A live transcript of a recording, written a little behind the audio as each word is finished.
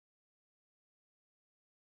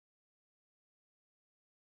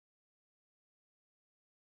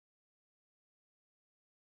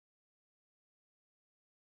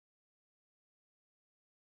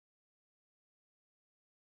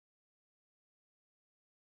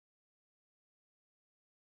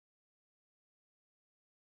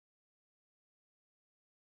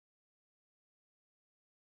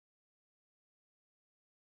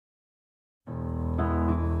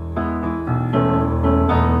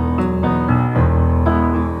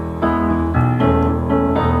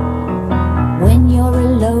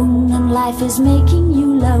is making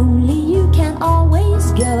you lonely, you can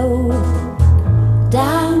always go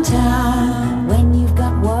downtown. When you've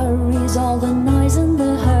got worries, all the noise and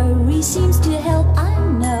the hurry seems to help, I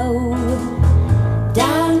know.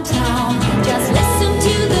 Downtown, just listen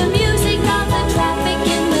to the music, not the traffic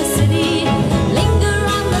in the city. Linger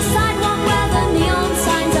on the sidewalk where the neon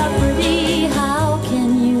signs are pretty. How can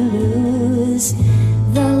you lose?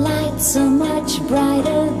 The lights are much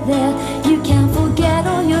brighter there. You can forget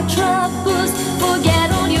all your troubles,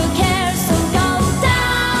 forget all your cares. So go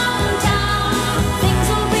downtown. Things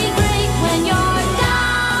will be great when you're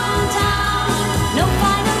downtown. No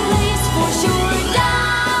finer place for sure.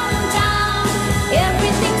 Downtown,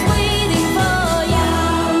 everything's waiting for you.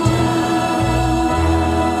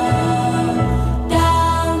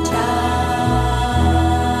 Downtown.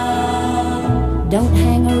 Don't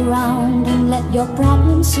hang around and let your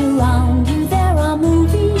problems surround you. There are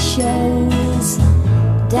movie shows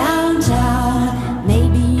downtown.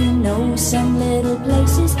 Maybe you know some little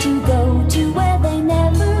places to go.